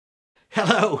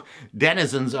Hello,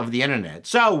 denizens of the internet.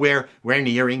 So we're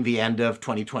nearing the end of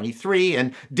 2023,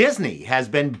 and Disney has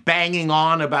been banging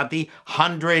on about the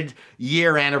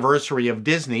 100-year anniversary of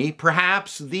Disney,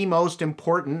 perhaps the most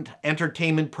important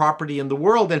entertainment property in the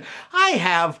world. And I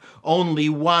have only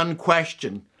one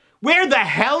question. Where the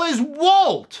hell is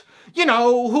Walt? You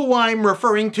know who I'm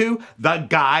referring to? The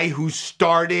guy who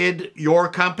started your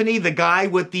company, the guy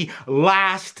with the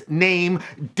last name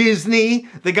Disney,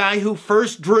 the guy who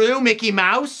first drew Mickey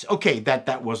Mouse. Okay,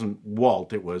 that wasn't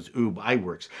Walt, it was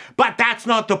Iwerks. But that's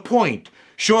not the point.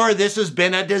 Sure, this has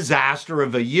been a disaster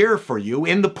of a year for you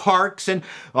in the parks and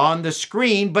on the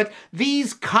screen, but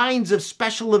these kinds of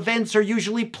special events are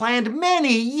usually planned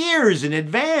many years in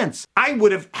advance. I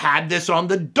would have had this on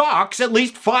the docks at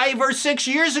least 5 or 6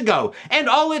 years ago, and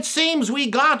all it seems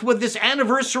we got with this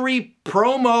anniversary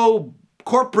promo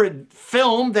corporate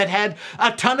film that had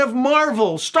a ton of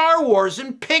Marvel, Star Wars,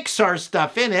 and Pixar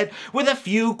stuff in it, with a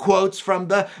few quotes from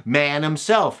the man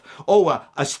himself. Oh,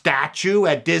 a statue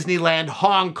at Disneyland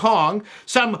Hong Kong,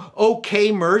 some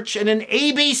OK merch, and an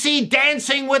ABC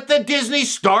Dancing with the Disney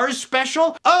Stars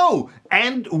special. Oh,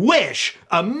 and Wish,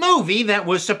 a movie that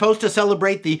was supposed to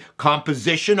celebrate the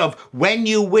composition of When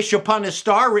You Wish Upon a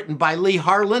Star, written by Lee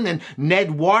Harlan and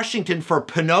Ned Washington for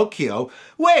Pinocchio.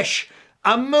 Wish,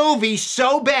 a movie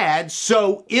so bad,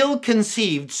 so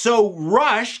ill-conceived, so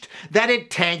rushed that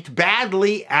it tanked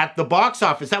badly at the box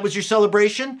office. That was your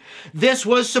celebration? This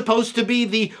was supposed to be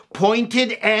the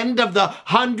pointed end of the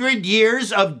 100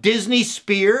 years of Disney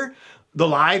spear? The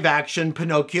live-action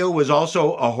Pinocchio was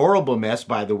also a horrible mess,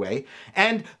 by the way.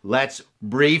 And let's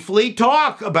briefly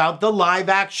talk about the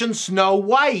live-action Snow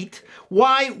White.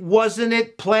 Why wasn't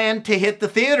it planned to hit the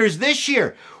theaters this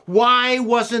year? Why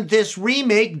wasn't this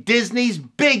remake Disney's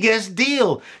biggest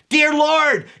deal? Dear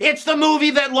Lord, it's the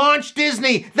movie that launched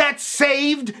Disney, that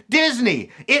saved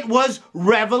Disney. It was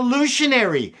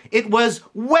revolutionary. It was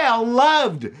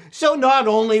well-loved. So not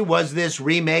only was this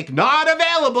remake not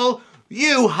available,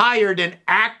 you hired an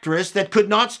actress that could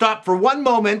not stop for one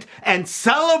moment and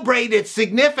celebrate its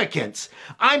significance.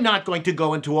 I'm not going to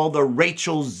go into all the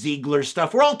Rachel Ziegler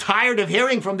stuff. We're all tired of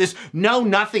hearing from this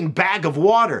know-nothing bag of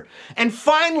water. And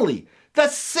finally, the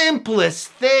simplest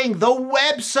thing, the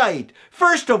website.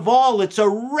 First of all, it's a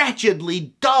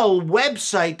wretchedly dull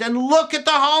website, and look at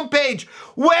the homepage.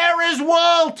 Where is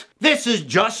Walt? This is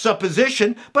just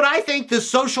supposition, but I think the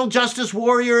social justice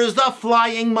warriors, the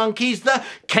flying monkeys, the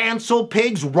cancel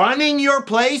pigs running your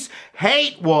place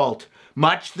hate Walt.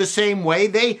 Much the same way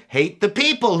they hate the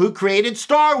people who created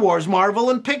Star Wars, Marvel,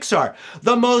 and Pixar.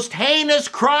 The most heinous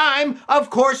crime, of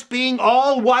course, being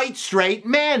all white straight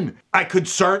men. I could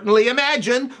certainly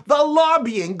imagine the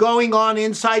lobbying going on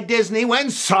inside Disney when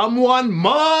someone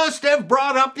must have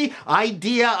brought up the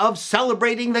idea of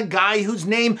celebrating the guy whose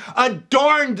name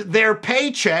adorned their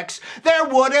paychecks. There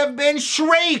would have been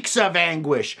shrieks of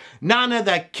anguish. None of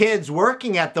the kids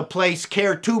working at the place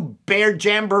care two bare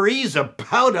jamborees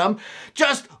about him.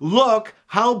 Just look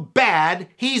how bad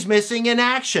he's missing in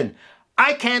action.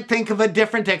 I can't think of a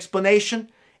different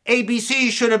explanation.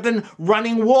 ABC should have been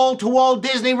running wall-to-wall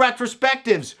Disney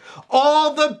retrospectives.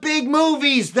 All the big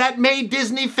movies that made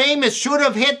Disney famous should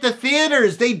have hit the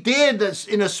theaters. They did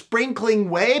in a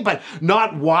sprinkling way, but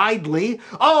not widely.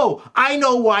 Oh, I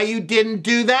know why you didn't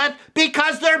do that.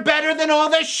 Because they're better than all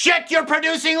the shit you're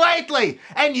producing lately.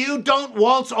 And you don't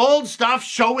Walt's old stuff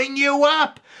showing you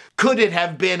up. Could it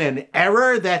have been an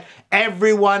error that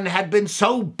everyone had been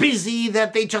so busy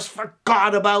that they just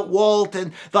forgot about Walt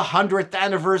and the 100th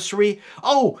anniversary?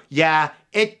 Oh, yeah,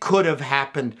 it could have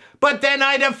happened. But then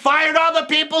I'd have fired all the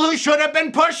people who should have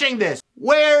been pushing this.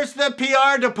 Where's the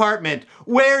PR department?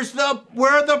 Where are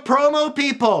the promo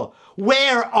people?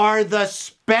 Where are the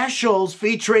specials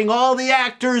featuring all the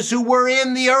actors who were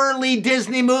in the early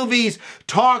Disney movies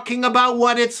talking about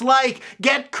what it's like?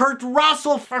 Get Kurt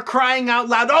Russell, for crying out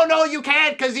loud. Oh no, you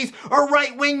can't, because he's a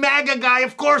right-wing MAGA guy.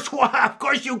 Of course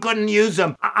you couldn't use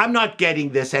him. I'm not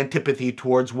getting this antipathy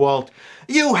towards Walt.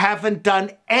 You haven't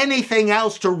done anything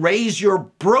else to raise your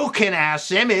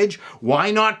broken-ass image. Why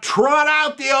not trot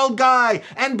out the old guy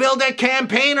and build a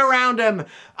campaign around him?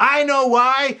 I know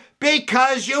why.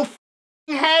 Because you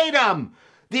hate him.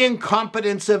 The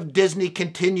incompetence of Disney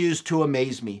continues to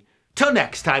amaze me. Till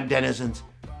next time, denizens,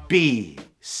 be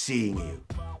seeing you.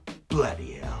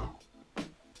 Bloody hell.